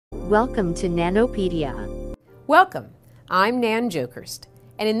Welcome to Nanopedia. Welcome, I'm Nan Jokerst,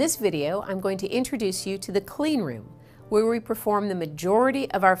 and in this video I'm going to introduce you to the clean room, where we perform the majority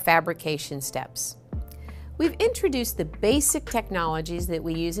of our fabrication steps. We've introduced the basic technologies that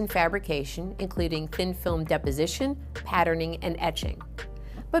we use in fabrication, including thin film deposition, patterning, and etching.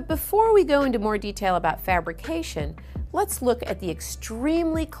 But before we go into more detail about fabrication, let's look at the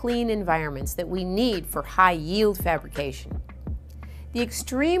extremely clean environments that we need for high-yield fabrication. The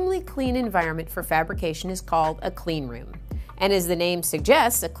extremely clean environment for fabrication is called a clean room. And as the name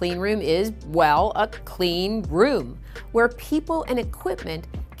suggests, a clean room is, well, a clean room where people and equipment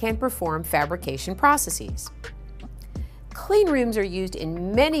can perform fabrication processes. Clean rooms are used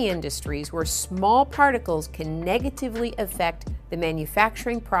in many industries where small particles can negatively affect the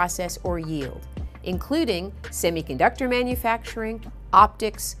manufacturing process or yield, including semiconductor manufacturing,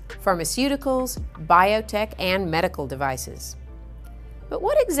 optics, pharmaceuticals, biotech, and medical devices. But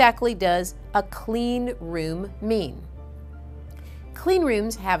what exactly does a clean room mean? Clean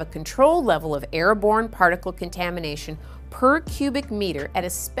rooms have a controlled level of airborne particle contamination per cubic meter at a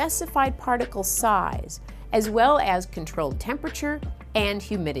specified particle size, as well as controlled temperature and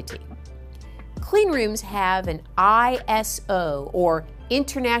humidity. Clean rooms have an ISO, or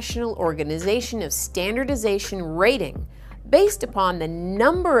International Organization of Standardization rating, based upon the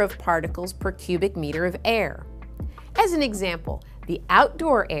number of particles per cubic meter of air. As an example, the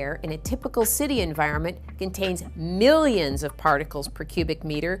outdoor air in a typical city environment contains millions of particles per cubic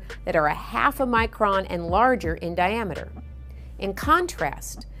meter that are a half a micron and larger in diameter. In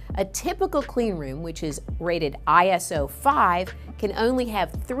contrast, a typical clean room, which is rated ISO 5, can only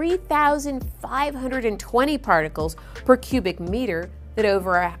have 3,520 particles per cubic meter that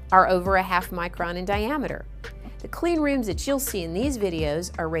are over a half micron in diameter. The clean rooms that you'll see in these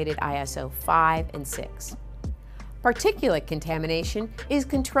videos are rated ISO 5 and 6. Particulate contamination is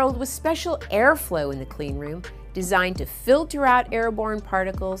controlled with special airflow in the clean room, designed to filter out airborne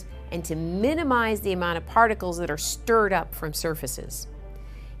particles and to minimize the amount of particles that are stirred up from surfaces.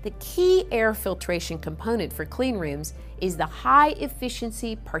 The key air filtration component for clean rooms is the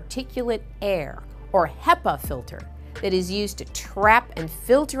high-efficiency particulate air, or HEPA filter, that is used to trap and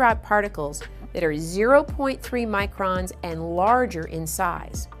filter out particles that are 0.3 microns and larger in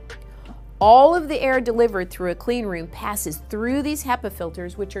size. All of the air delivered through a clean room passes through these HEPA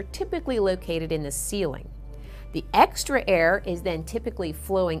filters, which are typically located in the ceiling. The extra air is then typically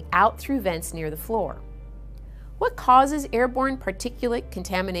flowing out through vents near the floor. What causes airborne particulate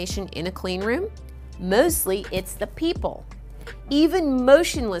contamination in a clean room? Mostly it's the people. Even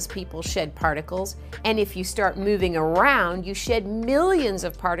motionless people shed particles, and if you start moving around, you shed millions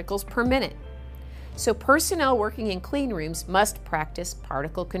of particles per minute. So personnel working in clean rooms must practice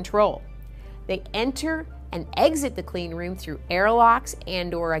particle control. They enter and exit the clean room through airlocks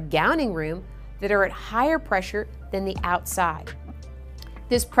and/or a gowning room that are at higher pressure than the outside.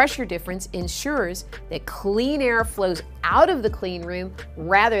 This pressure difference ensures that clean air flows out of the clean room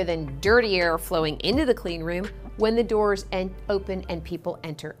rather than dirty air flowing into the clean room when the doors open and people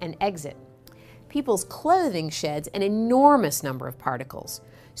enter and exit. People's clothing sheds an enormous number of particles,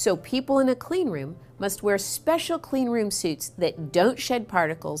 so people in a clean room must wear special clean room suits that don't shed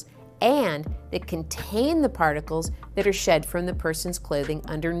particles and that contain the particles that are shed from the person's clothing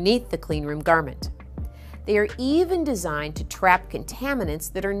underneath the clean room garment. They are even designed to trap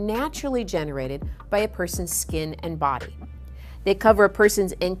contaminants that are naturally generated by a person's skin and body. They cover a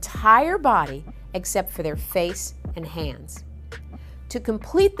person's entire body except for their face and hands. To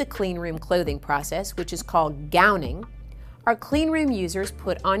complete the clean room clothing process, which is called gowning, our clean room users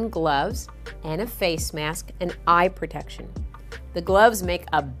put on gloves and a face mask and eye protection. The gloves make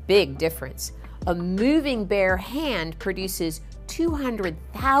a big difference. A moving bare hand produces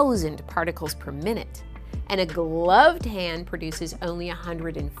 200,000 particles per minute, and a gloved hand produces only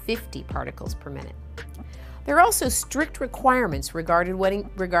 150 particles per minute. There are also strict requirements regarding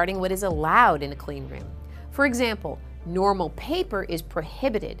what is allowed in a clean room. For example, normal paper is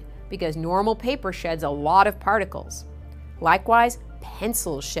prohibited because normal paper sheds a lot of particles. Likewise,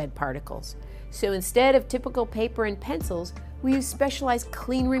 pencils shed particles. So instead of typical paper and pencils, we use specialized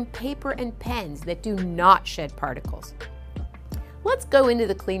clean room paper and pens that do not shed particles. Let's go into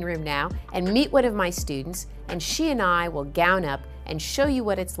the clean room now and meet one of my students, and she and I will gown up and show you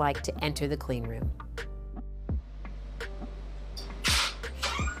what it's like to enter the clean room.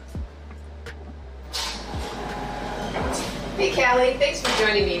 Hey Callie, thanks for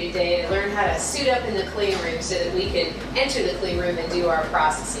joining me today to learn how to suit up in the clean room so that we can enter the clean room and do our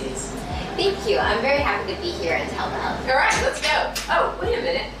processes. Thank you. I'm very happy to be here and help out. All right, let's go. Oh, wait a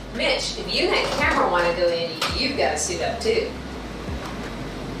minute. Mitch, if you and that camera want to go in, you've got to suit up too.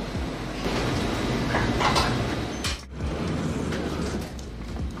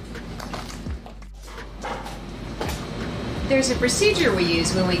 There's a procedure we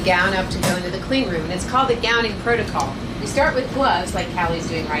use when we gown up to go into the clean room, and it's called the gowning protocol. We start with gloves, like Callie's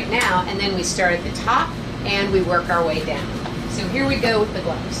doing right now, and then we start at the top and we work our way down. So here we go with the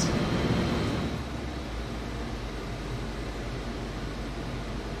gloves.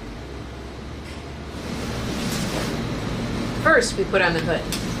 First, we put on the hood.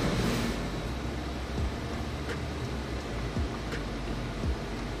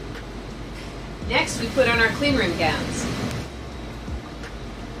 Next, we put on our clean room gowns.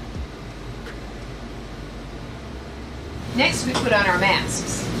 Next, we put on our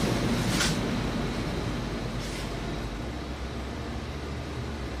masks.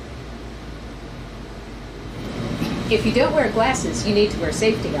 If you don't wear glasses, you need to wear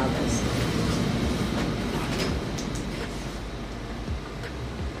safety goggles.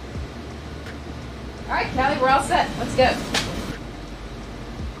 All right, Callie, we're all set. Let's go.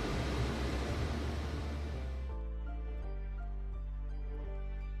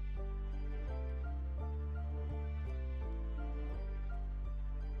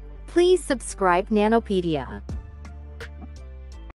 Please subscribe Nanopedia.